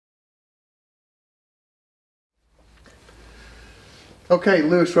Okay,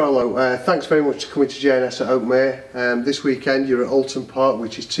 Lewis Rollo, thanks very much for coming to J&S at Oakmere. This weekend you're at Oulton Park,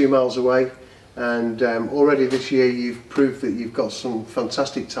 which is 2 miles away, and already this year you've proved that you've got some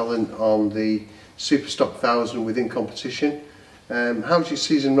fantastic talent on the Superstock 1000 within competition. How's your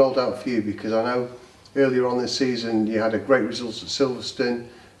season rolled out for you? Because I know earlier on this season you had a great result at Silverstone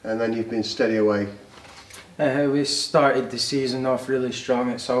and then you've been steady away. We started the season off really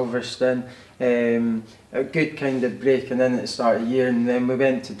strong at Silverstone. A good kind of breaking in at the start of the year, and then we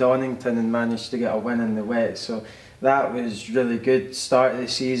went to Donington and managed to get a win in the wet, so that was really good start of the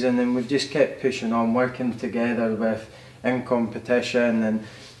season, and we've just kept pushing on, working together in competition, and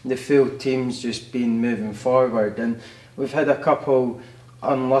the full team's just been moving forward, and we've had a couple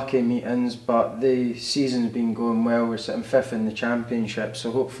unlucky meetings, but the season's been going well. We're sitting 5th in the championship,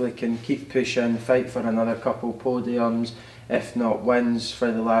 so hopefully can keep pushing, fight for another couple podiums, if not wins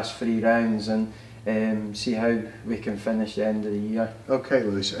for the last 3 rounds, and see how we can finish the end of the year. Okay,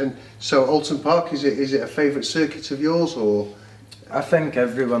 Lewis, and so Oulton Park, is it a favourite circuit of yours, or? I think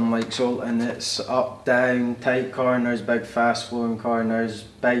everyone likes Oulton. It's up, down, tight corners, big fast flowing corners,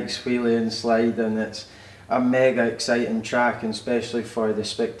 bikes wheelie and sliding. It's a mega exciting track, and especially for the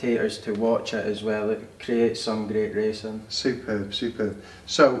spectators to watch it as well. It creates some great racing. Superb, superb.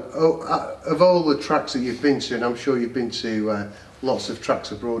 So of all the tracks that you've been to, and I'm sure you've been to lots of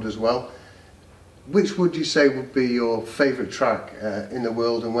tracks abroad as well, which would you say would be your favourite track in the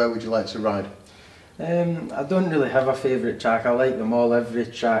world, and where would you like to ride? I don't really have a favourite track. I like them all. Every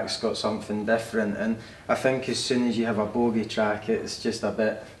track's got something different, and I think as soon as you have a bogey track, it's just a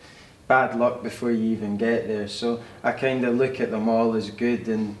bit bad luck before you even get there. So I kind of look at them all as good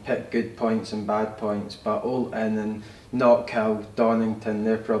and pick good points and bad points. But Oulton and Knockhill, Donington,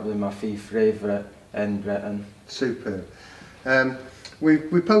 they're probably my favourite in Britain. Superb.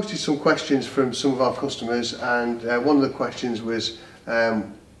 We posted some questions from some of our customers, and one of the questions was,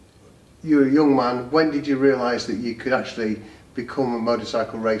 you're a young man, when did you realise that you could actually become a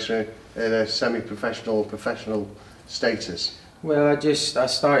motorcycle racer at a semi-professional or professional status? Well, I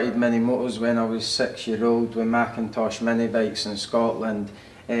started mini motors when I was 6-year-old with Macintosh mini bikes in Scotland,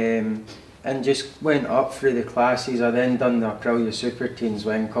 and just went up through the classes. I then done the Aprilia Super Teens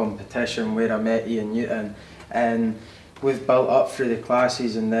Wing competition where I met Ian Newton, and we've built up through the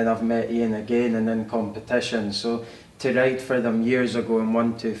classes, and then I've met Ian again and in competition. So to ride for them years ago in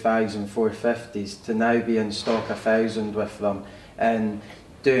 125s and 450s, to now be in stock 1000 with them and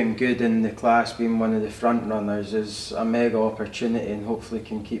doing good in the class, being one of the front runners, is a mega opportunity, and hopefully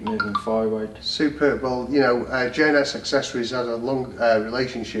can keep moving forward. Superb. Well, you know, J&S Accessories has a long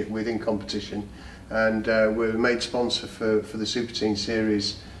relationship within competition, and we're made sponsor for the Super Teen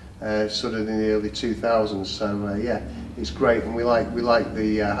series sort of in the early 2000s. So yeah, it's great, and we like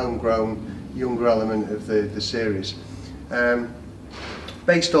the homegrown younger element of the series.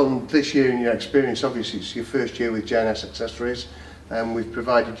 Based on this year and your experience, obviously it's your first year with J&S Accessories, and we've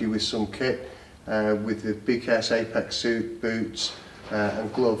provided you with some kit with the BKS Apex suit, boots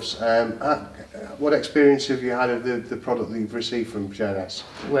and gloves. What experience have you had of the product that you've received from J&S?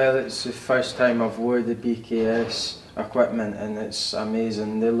 Well, it's the first time I've wore the BKS equipment, and it's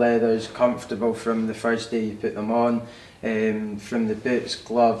amazing. The leather's comfortable from the first day you put them on, from the boots,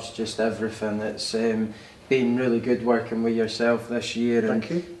 gloves, just everything. It's been really good working with yourself this year. Thank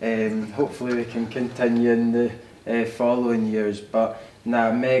you. Hopefully we can continue in the following years. But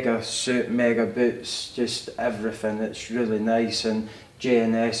nah, mega suit, mega boots, just everything. It's really nice, and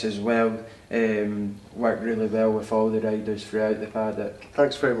J&S as well work really well with all the riders throughout the paddock.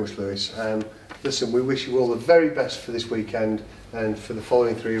 Thanks very much, Lewis. Listen, we wish you all the very best for this weekend and for the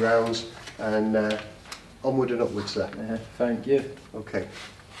following 3 rounds, and onward and upwards there. Thank you. Okay.